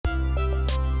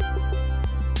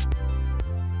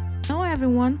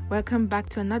everyone, welcome back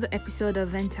to another episode of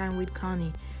Vent Time with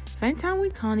Connie. Vent Time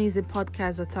with Connie is a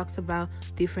podcast that talks about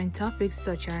different topics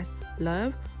such as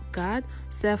love, God,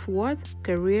 self-worth,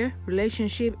 career,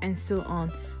 relationship, and so on.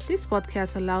 This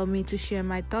podcast allows me to share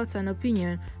my thoughts and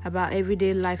opinion about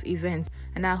everyday life events,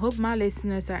 and I hope my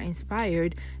listeners are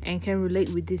inspired and can relate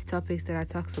with these topics that I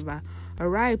talk about.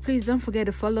 Alright, please don't forget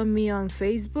to follow me on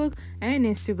Facebook and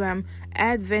Instagram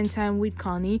at Ventime with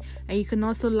Connie, and you can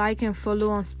also like and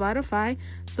follow on Spotify,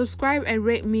 subscribe and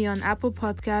rate me on Apple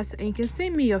Podcasts, and you can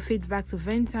send me your feedback to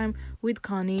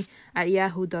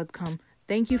ventimewithconnie@yahoo.com.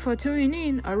 Thank you for tuning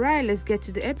in. Alright, let's get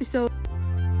to the episode.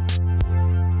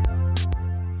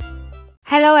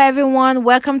 Hello everyone,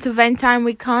 welcome to Vent Time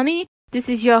with Connie. This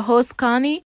is your host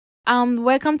Connie.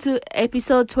 Welcome to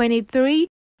episode 23.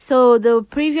 So the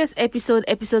previous episode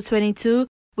 22,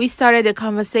 we started a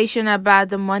conversation about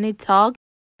the money talk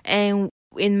and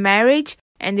in marriage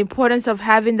and the importance of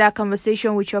having that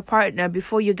conversation with your partner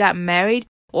before you got married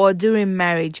or during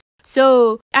marriage.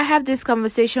 So I have this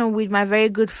conversation with my very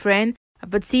good friend,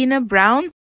 Bettina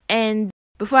Brown. And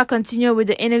before I continue with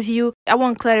the interview, I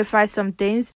want to clarify some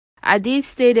things. I did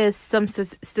state some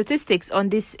statistics on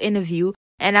this interview,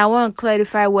 and I want to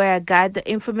clarify where I got the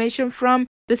information from.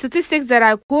 The statistics that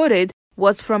I quoted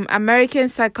was from American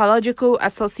Psychological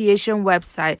Association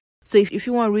website. So if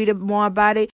you want to read more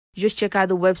about it, just check out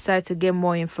the website to get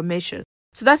more information.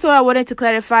 So that's what I wanted to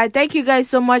clarify. Thank you guys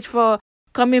so much for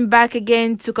coming back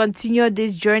again to continue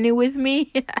this journey with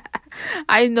me.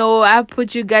 I know I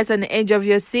put you guys on the edge of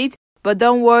your seat, but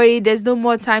don't worry, there's no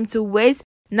more time to waste.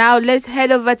 Now let's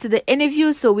head over to the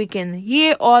interview so we can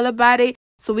hear all about it,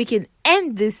 so we can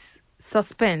end this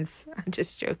suspense. I'm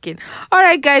just joking. All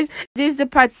right, guys, this is the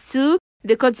part 2,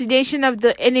 the continuation of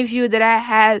the interview that I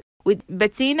had with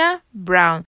Bettina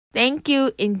Brown. Thank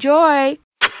you. Enjoy.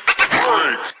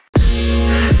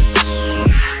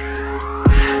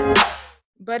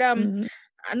 But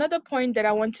another point that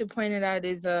I want to point it out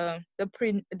is the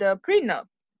prenup.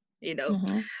 You know,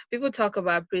 people talk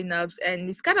about prenups, and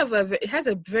it's kind of it has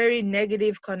a very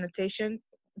negative connotation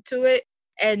to it,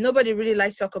 and nobody really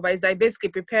likes to talk about it. It's like basically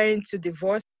preparing to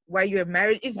divorce while you're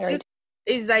married. It's like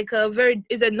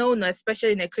it's a no-no,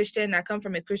 especially in a Christian. I come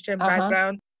from a Christian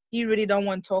background. You really don't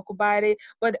want to talk about it.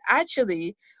 But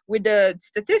actually, with the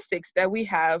statistics that we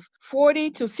have,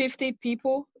 40 to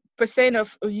 50%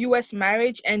 of U.S.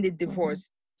 marriage ended divorce.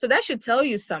 So that should tell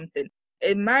you something.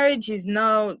 A marriage is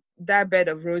not that bed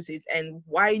of roses, and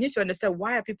why you need to understand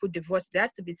why are people divorced. There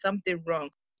has to be something wrong.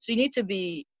 So you need to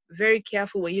be very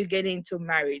careful when you get into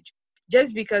marriage.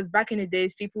 Just because back in the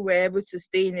days people were able to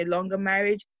stay in a longer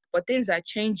marriage, but things are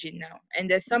changing now, and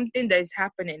there's something that is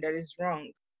happening that is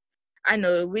wrong. I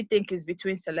know we think it's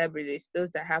between celebrities, those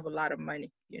that have a lot of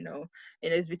money, and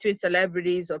it's between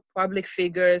celebrities or public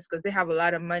figures because they have a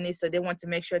lot of money, so they want to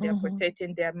make sure they're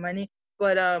protecting their money.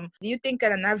 But do you think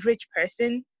that an average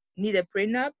person need a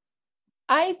prenup?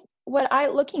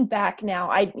 Looking back now,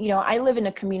 I live in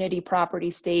a community property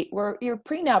state where your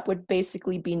prenup would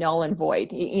basically be null and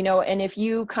void, and if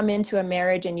you come into a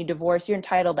marriage and you divorce, you're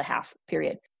entitled to half,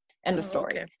 period. End of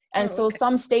story. Okay. And so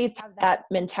some states have that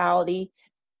mentality.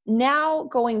 Now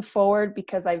going forward,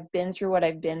 because I've been through what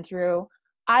I've been through,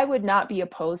 I would not be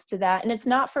opposed to that. And it's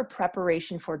not for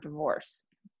preparation for divorce.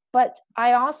 But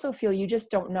I also feel you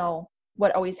just don't know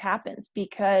what always happens,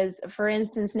 because for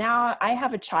instance, now I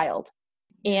have a child,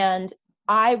 and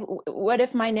what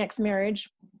if my next marriage,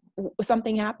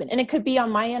 something happened, and it could be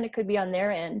on my end, it could be on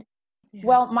their end. Yes.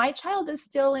 Well, my child is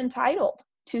still entitled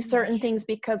to certain things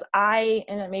because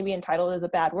and maybe entitled is a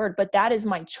bad word, but that is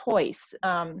my choice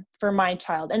for my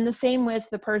child. And the same with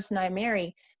the person I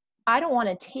marry. I don't want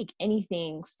to take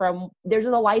anything there's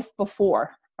a life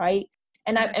before, right?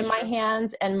 And my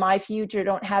hands and my future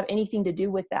don't have anything to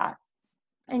do with that.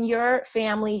 And your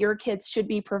family, your kids should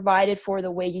be provided for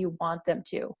the way you want them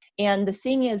to. And the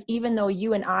thing is, even though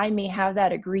you and I may have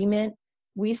that agreement,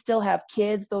 we still have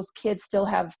kids. Those kids still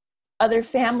have other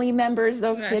family members.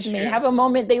 Those kids may have a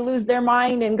moment they lose their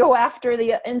mind and go after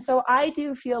and so I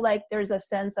do feel like there's a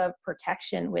sense of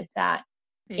protection with that.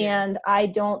 Yeah. And I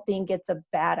don't think it's a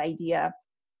bad idea,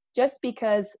 just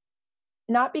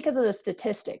not because of the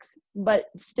statistics, but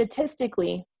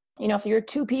statistically, if you're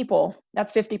two people,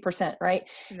 that's 50%, right?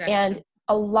 And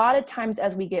a lot of times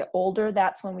as we get older,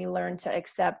 that's when we learn to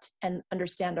accept and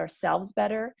understand ourselves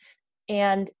better.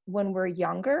 And when we're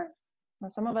younger,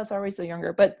 some of us are always so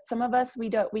younger, but some of us,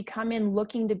 we come in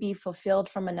looking to be fulfilled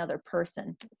from another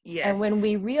person. Yes. And when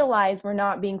we realize we're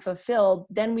not being fulfilled,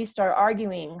 then we start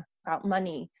arguing about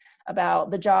money, about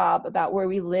the job, about where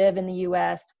we live in the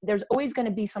US. There's always going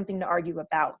to be something to argue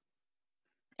about.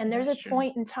 And there's a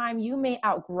point in time you may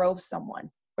outgrow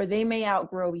someone or they may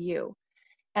outgrow you.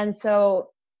 And so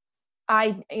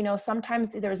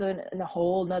sometimes there's a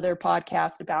whole nother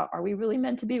podcast about, are we really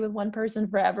meant to be with one person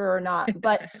forever or not?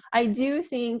 But I do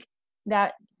think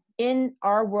that in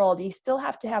our world, you still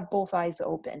have to have both eyes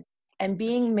open. And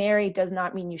being married does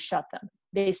not mean you shut them.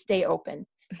 They stay open.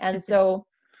 And so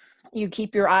you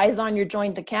keep your eyes on your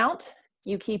joint account,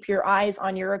 you keep your eyes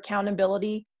on your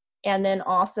accountability, and then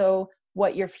also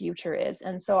what your future is.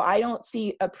 And so I don't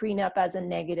see a prenup as a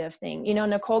negative thing.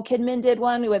 Nicole Kidman did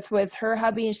one with her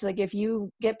hubby, and she's like, if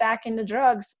you get back into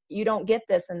drugs, you don't get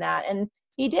this and that. And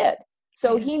he did.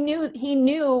 So he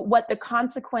knew what the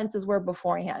consequences were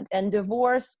beforehand. And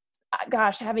divorce,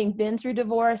 gosh, having been through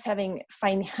divorce, having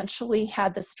financially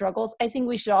had the struggles, I think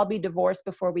we should all be divorced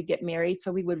before we get married,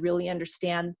 so we would really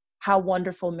understand how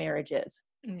wonderful marriage is.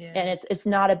 Yeah. And it's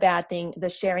not a bad thing. The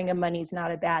sharing of money is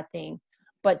not a bad thing,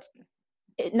 but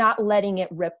not letting it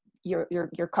rip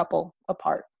your couple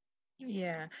apart.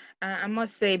 Yeah, I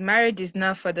must say, marriage is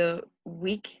not for the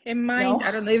weak in mind. No.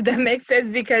 I don't know if that makes sense,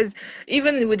 because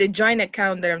even with the joint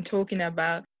account that I'm talking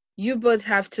about, you both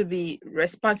have to be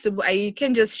responsible. You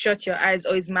can't just shut your eyes.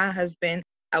 Oh, it's my husband.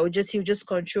 He'll just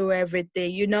control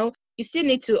everything. You still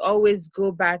need to always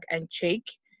go back and check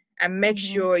and make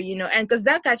sure, and because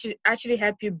that actually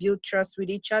help you build trust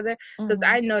with each other. Because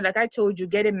I know, like I told you,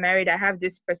 getting married, I have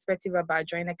this perspective about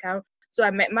joint account. So I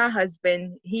met my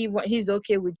husband. He's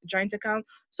okay with joint account.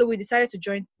 So we decided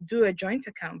to do a joint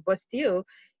account. But still,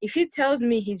 if he tells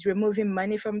me he's removing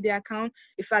money from the account,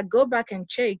 if I go back and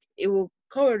check, it will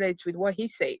correlate with what he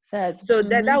says. So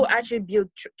that will actually build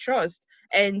trust.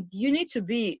 And you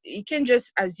can't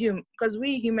just assume, because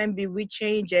we human beings, we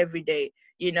change every day,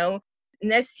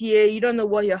 Next year, you don't know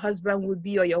what your husband would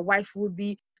be or your wife would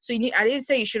be. So I didn't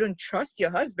say you shouldn't trust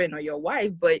your husband or your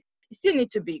wife, but you still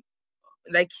need to be,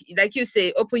 like you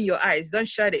say, open your eyes. Don't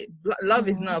shut it. Love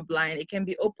is not blind. It can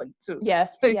be open too.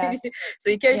 Yes. So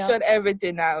you can't shut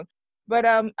everything out. But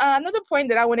another point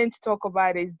that I wanted to talk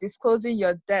about is disclosing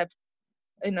your debt,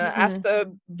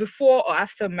 before or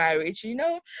after marriage.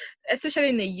 Especially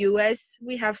in the US,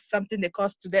 we have something they call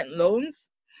student loans.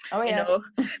 Oh, yes.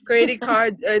 Credit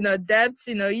card, debts.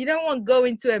 You don't want to go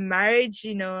into a marriage.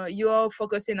 You're all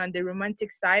focusing on the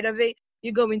romantic side of it.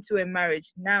 You go into a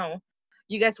marriage now.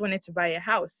 You guys wanted to buy a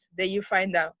house. Then you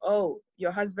find out, oh,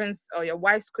 your husband's or your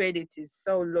wife's credit is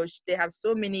so low. They have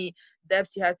so many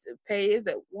debts you have to pay. Is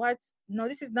it what? No,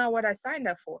 this is not what I signed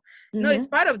up for. No, it's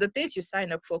part of the things you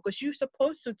sign up for, because you're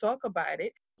supposed to talk about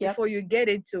it before you get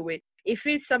into it. If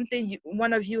it's something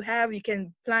one of you have, you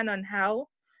can plan on how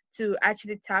to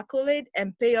actually tackle it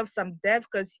and pay off some debt,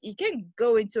 because you can't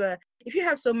go into if you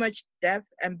have so much debt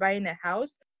and buying a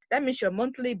house, that means your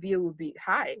monthly bill will be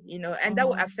high, and that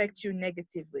will affect you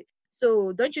negatively.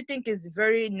 So don't you think it's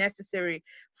very necessary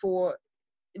for,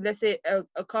 let's say,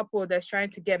 a couple that's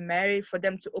trying to get married, for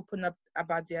them to open up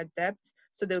about their debt,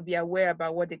 so they'll be aware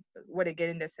about what they're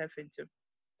getting themselves into?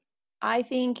 I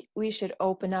think we should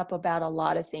open up about a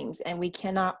lot of things, and we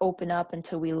cannot open up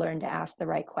until we learn to ask the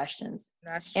right questions.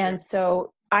 That's true. And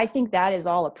so I think that is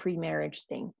all a pre-marriage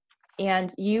thing.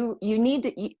 And you need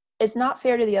to, it's not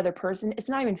fair to the other person. It's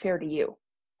not even fair to you.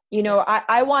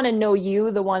 I want to know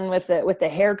you, the one with the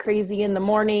hair crazy in the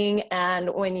morning, and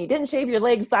when you didn't shave your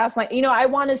legs last night. I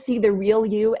want to see the real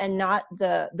you and not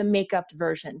the makeup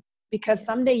version, because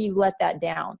someday you let that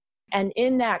down. And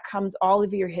in that comes all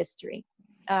of your history.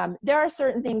 There are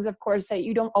certain things, of course, that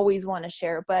you don't always want to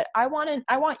share, but I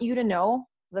want you to know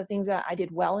the things that I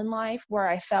did well in life, where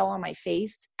I fell on my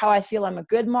face, how I feel I'm a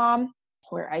good mom,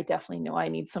 where I definitely know I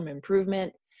need some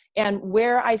improvement, and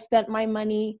where I spent my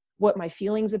money, what my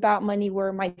feelings about money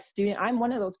were. I'm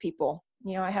one of those people.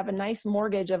 I have a nice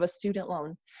mortgage of a student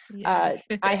loan. Yes.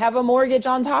 I have a mortgage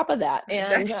on top of that.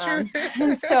 And, that's true.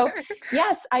 And so,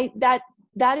 yes,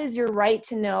 that is your right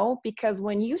to know, because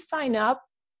when you sign up,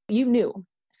 you knew.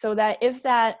 So that if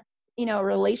that,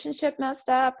 relationship messed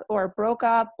up or broke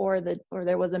up, or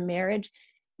there was a marriage,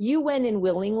 you went in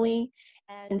willingly,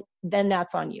 and then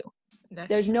that's on you.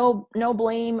 There's no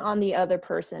blame on the other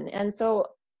person. And so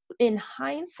in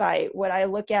hindsight, what I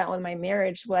look at with my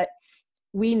marriage, what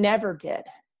we never did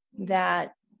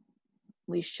that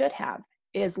we should have,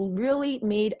 is really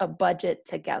made a budget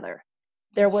together.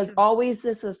 There was always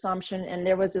this assumption, and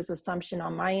there was this assumption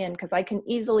on my end, because I can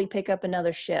easily pick up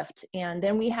another shift. And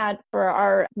then for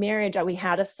our marriage, we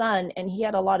had a son, and he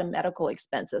had a lot of medical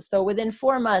expenses. So within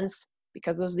 4 months,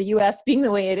 because of the US being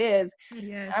the way it is,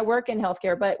 I work in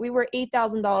healthcare, but we were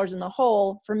 $8,000 in the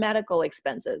hole for medical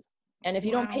expenses. And if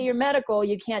you don't pay Wow. your medical,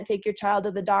 you can't take your child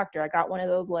to the doctor. I got one of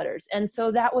those letters. And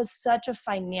so that was such a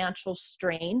financial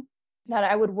strain that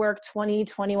I would work 20,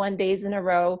 21 days in a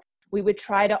row. We would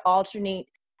try to alternate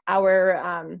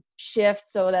our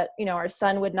shifts so that, you know, our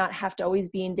son would not have to always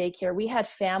be in daycare. We had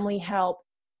family help,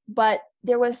 but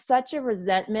there was such a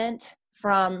resentment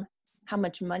from how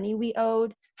much money we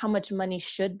owed, how much money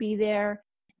should be there.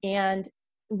 And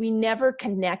we never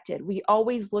connected. We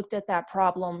always looked at that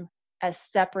problem as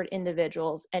separate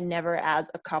individuals and never as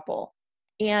a couple.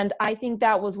 And I think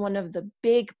that was one of the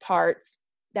big parts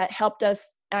that helped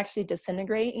us actually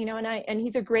disintegrate, you know, and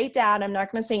he's a great dad. I'm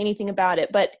not going to say anything about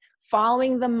it, but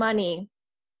following the money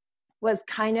was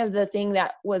kind of the thing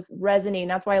that was resonating.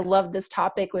 That's why I love this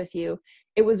topic with you.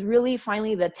 It was really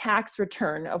finally the tax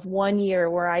return of 1 year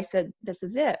where I said, this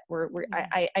is it.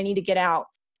 I need to get out,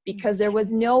 because there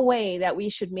was no way that we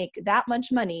should make that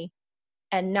much money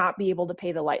and not be able to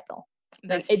pay the light bill.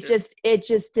 Like it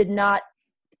just did not,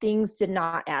 things did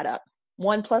not add up.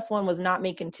 1 + 1 was not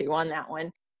making 2 on that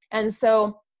one. And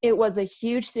so it was a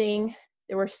huge thing.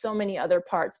 There were so many other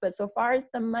parts, but so far as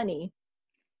the money,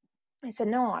 I said,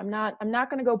 no, I'm not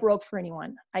going to go broke for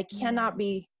anyone. I cannot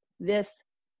be this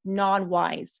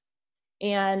non-wise.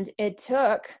 And it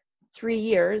took 3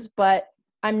 years, but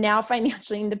I'm now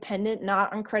financially independent,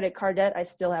 not on credit card debt. I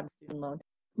still have a student loan,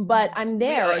 but I'm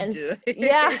there. And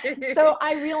yeah, so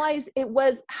I realized it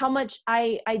was how much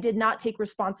I did not take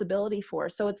responsibility for.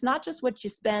 So it's not just what you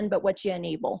spend, but what you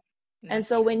enable. And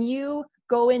so when you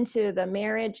go into the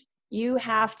marriage, you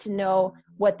have to know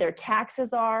what their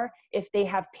taxes are, if they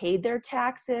have paid their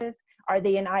taxes, are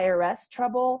they in IRS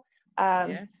trouble?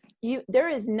 There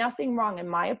is nothing wrong, in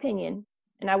my opinion,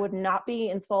 and I would not be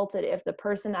insulted if the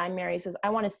person I marry says,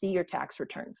 I want to see your tax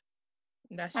returns.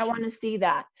 I want to see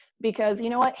that, because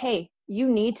you know what? Hey, you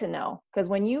need to know, because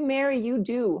when you marry, you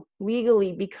do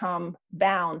legally become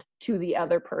bound to the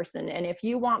other person. And if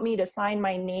you want me to sign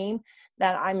my name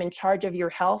that I'm in charge of your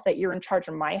health, that you're in charge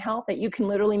of my health, that you can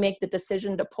literally make the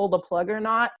decision to pull the plug or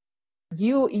not,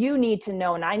 you need to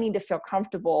know, and I need to feel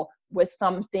comfortable with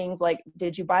some things like,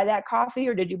 did you buy that coffee,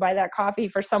 or did you buy that coffee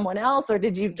for someone else, or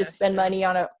did you just spend money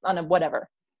on a whatever?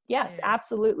 Yes,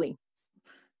 absolutely.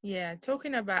 Yeah,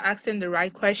 talking about asking the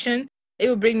right question, it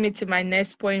will bring me to my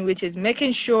next point, which is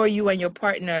making sure you and your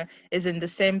partner is in the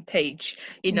same page.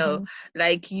 You know,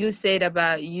 like you said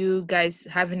about you guys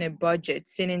having a budget,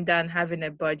 sitting down, having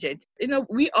a budget. You know,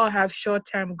 we all have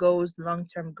short-term goals,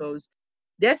 long-term goals.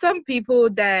 There's some people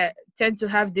that tend to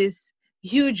have these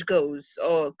huge goals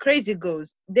or crazy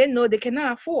goals. They know they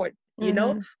cannot afford, you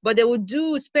know, but they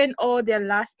will spend all their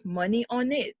last money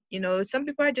on it. You know, some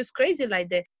people are just crazy like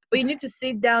that. But you need to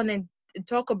sit down and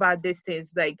talk about these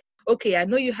things. Like, okay, I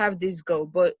know you have this goal,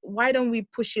 but why don't we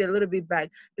push it a little bit back?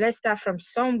 Let's start from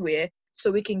somewhere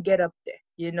so we can get up there,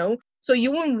 you know? So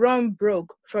you won't run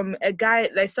broke from a guy,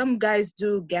 like some guys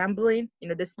do gambling, you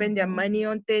know, they spend their money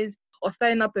on things, or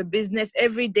starting up a business.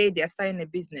 Every day they're starting a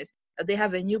business. They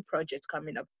have a new project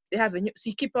coming up. So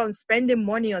you keep on spending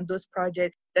money on those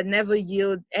projects that never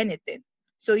yield anything.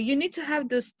 So you need to have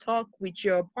this talk with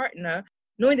your partner,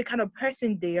 knowing the kind of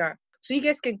person they are, so you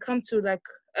guys can come to like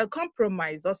a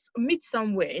compromise or meet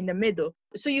somewhere in the middle,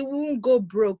 so you won't go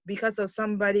broke because of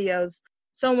someone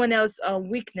else's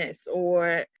weakness,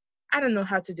 or I don't know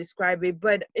how to describe it,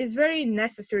 but it's very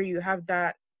necessary you have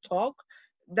that talk.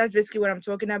 That's basically what I'm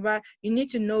talking about. You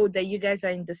need to know that you guys are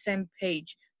in the same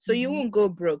page, so you won't go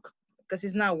broke, because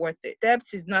it's not worth it. Debt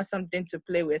is not something to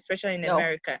play with, especially in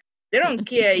America. They don't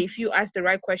care if you ask the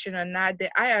right question or not. The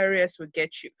IRS will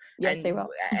get you. Yes, they will.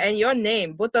 And your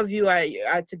name, both of you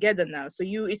are together now. So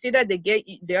it's either they get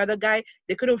the other guy,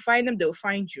 they couldn't find him, they'll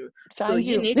find you.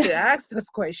 You need to ask those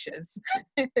questions.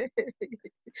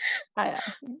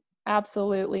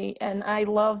 Absolutely. And I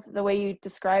love the way you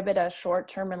describe it as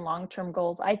short-term and long-term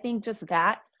goals. I think just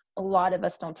that a lot of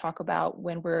us don't talk about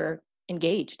when we're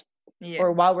engaged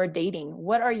or while we're dating.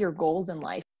 What are your goals in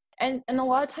life? And a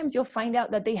lot of times you'll find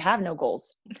out that they have no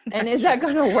goals. And is that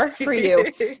going to work for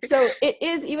you? So it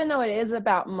is, even though it is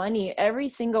about money, every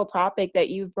single topic that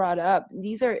you've brought up,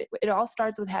 it all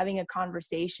starts with having a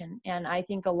conversation. And I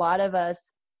think a lot of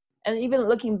us, and even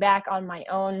looking back on my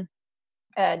own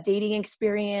dating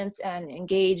experience and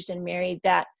engaged and married,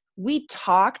 that we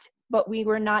talked, but we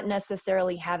were not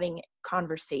necessarily having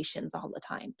conversations all the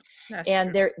time. That's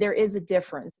and true. there is a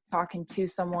difference talking to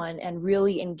someone and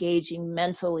really engaging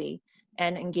mentally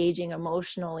and engaging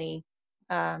emotionally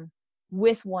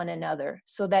with one another,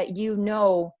 so that you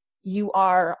know you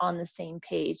are on the same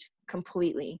page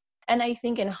completely. And I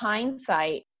think in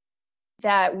hindsight,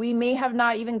 that we may have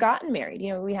not even gotten married.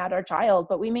 We had our child,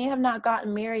 but we may have not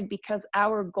gotten married because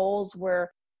our goals were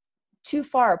too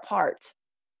far apart.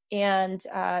 And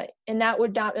that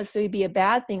would not necessarily be a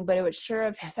bad thing, but it would sure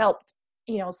have helped,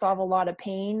 solve a lot of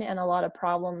pain and a lot of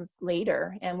problems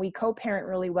later. And we co-parent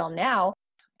really well now.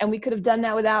 And we could have done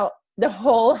that without the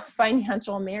whole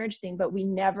financial marriage thing, but we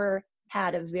never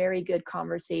had a very good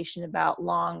conversation about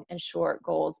long and short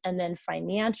goals, and then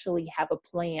financially have a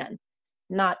plan,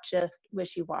 not just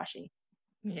wishy-washy.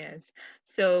 Yes.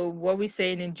 So what we're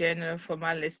saying in general for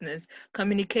my listeners,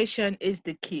 communication is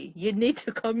the key. You need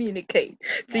to communicate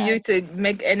to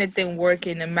make anything work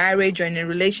in a marriage or in a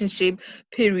relationship,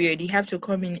 period. You have to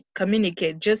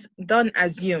communicate. Just don't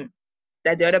assume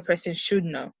that the other person should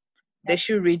know. They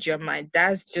should read your mind.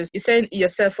 That's just, you setting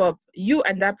yourself up, you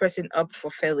and that person up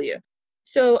for failure.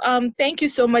 So thank you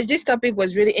so much. This topic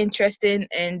was really interesting,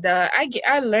 and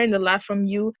I learned a lot from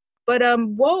you. But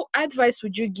what advice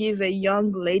would you give a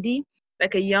young lady,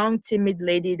 like a young timid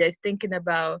lady that's thinking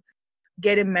about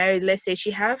getting married? Let's say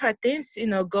she have her things,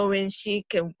 going. She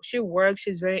works.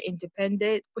 She's very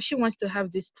independent, but she wants to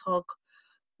have this talk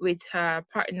with her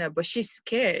partner, but she's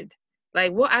scared.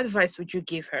 Like, what advice would you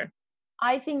give her?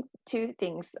 I think two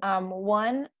things.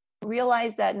 One,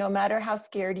 realize that no matter how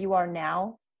scared you are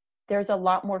now, there's a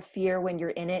lot more fear when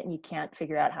you're in it and you can't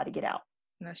figure out how to get out.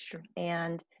 That's true.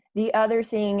 And the other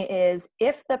thing is,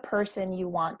 if the person you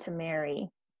want to marry,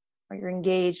 or you're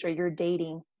engaged or you're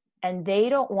dating, and they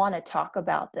don't want to talk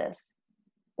about this,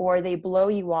 or they blow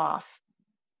you off,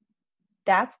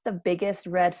 that's the biggest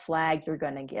red flag you're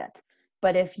going to get.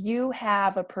 But if you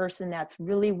have a person that's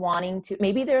really wanting to,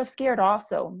 maybe they're scared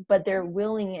also, but they're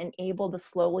willing and able to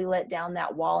slowly let down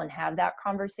that wall and have that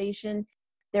conversation,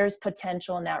 there's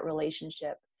potential in that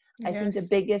relationship. Yes. I think the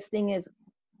biggest thing is,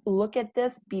 look at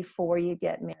this before you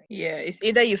get married. Yeah, it's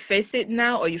either you face it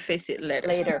now or you face it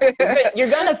later. You're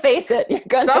going to face it.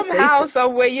 Somehow,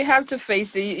 somewhere, you have to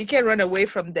face it. You can't run away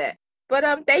from that. But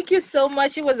thank you so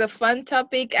much. It was a fun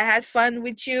topic. I had fun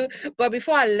with you. But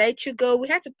before I let you go, we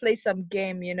had to play some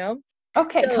game,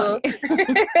 Okay. So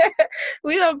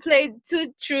we're going to play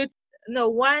two truths and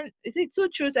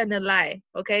a lie?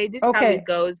 Okay, this is how it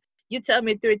goes. You tell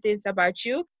me 3 things about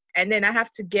you, and then I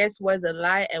have to guess what's a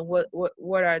lie and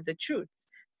what are the truths.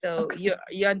 So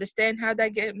you understand how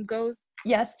that game goes?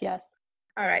 Yes.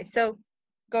 All right, so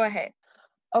go ahead.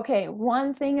 Okay,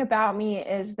 one thing about me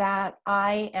is that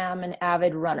I am an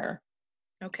avid runner.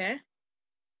 Okay.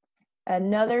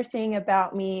 Another thing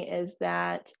about me is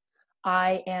that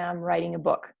I am writing a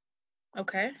book.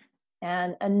 Okay.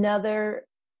 And another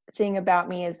thing about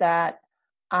me is that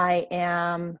I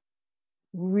am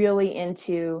really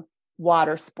into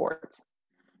water sports.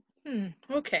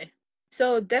 Okay.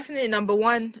 So definitely number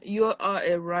 1, you are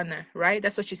a runner, right?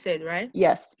 That's what you said, right?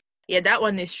 Yes. Yeah, that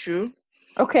one is true.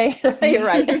 Okay, you're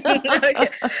right. Okay.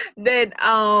 Then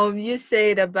you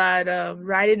said about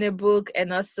writing a book,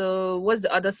 and also what's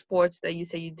the other sports that you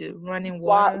say you do? Running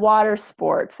water? Water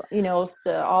sports,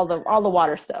 all the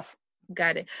water stuff.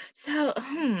 Got it. So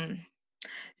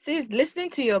since listening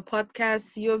to your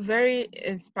podcast, you're a very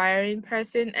inspiring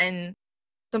person, and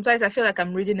sometimes I feel like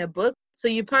I'm reading a book. So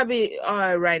you probably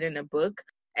are writing a book.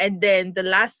 And then the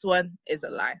last one is a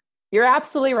lie. You're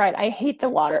absolutely right. I hate the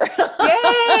water.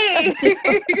 Yay!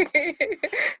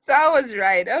 So I was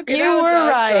right. Okay, you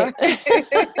were awesome.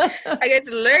 Right. I get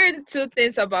to learn 2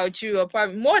 things about you, or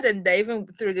probably more than that, even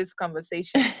through this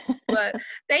conversation. But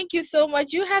thank you so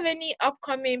much. You have any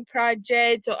upcoming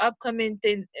projects or upcoming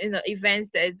things, events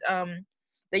that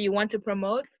you want to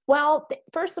promote? Well,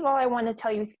 first of all, I want to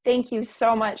tell you, thank you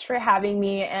so much for having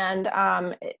me. And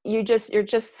you're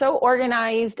just so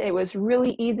organized. It was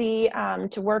really easy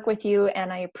to work with you,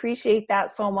 and I appreciate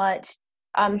that so much.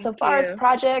 So far as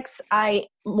projects, I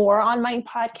more on my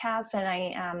podcast,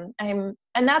 and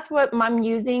and that's what I'm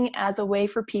using as a way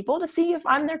for people to see if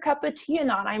I'm their cup of tea or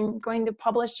not. I'm going to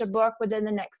publish a book within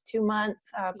the next 2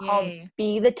 months called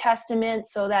Be the Testament,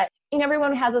 so that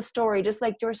everyone has a story, just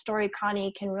like your story,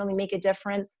 Connie, can really make a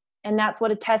difference. And that's what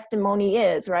a testimony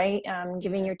is, right?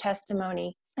 Giving your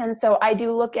testimony. And so I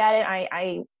do look at it.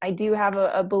 I do have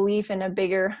a belief in a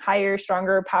bigger, higher,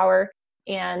 stronger power.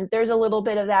 And there's a little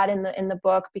bit of that in the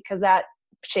book, because that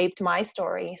shaped my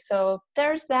story. So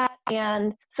there's that.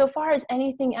 And so far as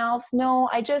anything else, no,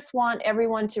 I just want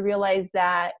everyone to realize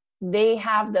that they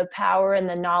have the power and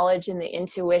the knowledge and the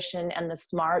intuition and the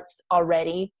smarts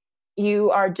already.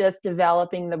 You are just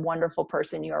developing the wonderful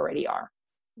person you already are.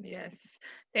 Yes.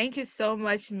 Thank you so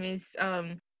much, Miss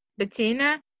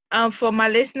Bettina. For my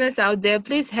listeners out there,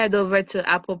 please head over to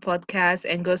Apple Podcasts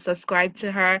and go subscribe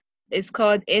to her. It's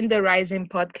called In the Rising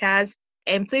Podcast.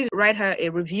 And please write her a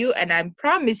review, and I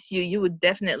promise you would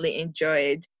definitely enjoy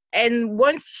it. And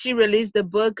once she released the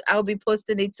book, I'll be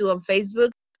posting it too on Facebook,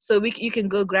 so you can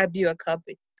go grab you a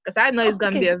copy, because I know it's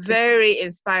going to be a very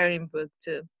inspiring book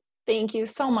too. Thank you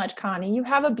so much, Connie. You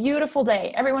have a beautiful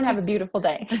day. Everyone have a beautiful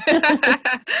day.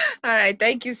 All right.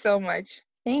 Thank you so much.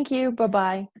 Thank you.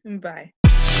 Bye-bye. Bye.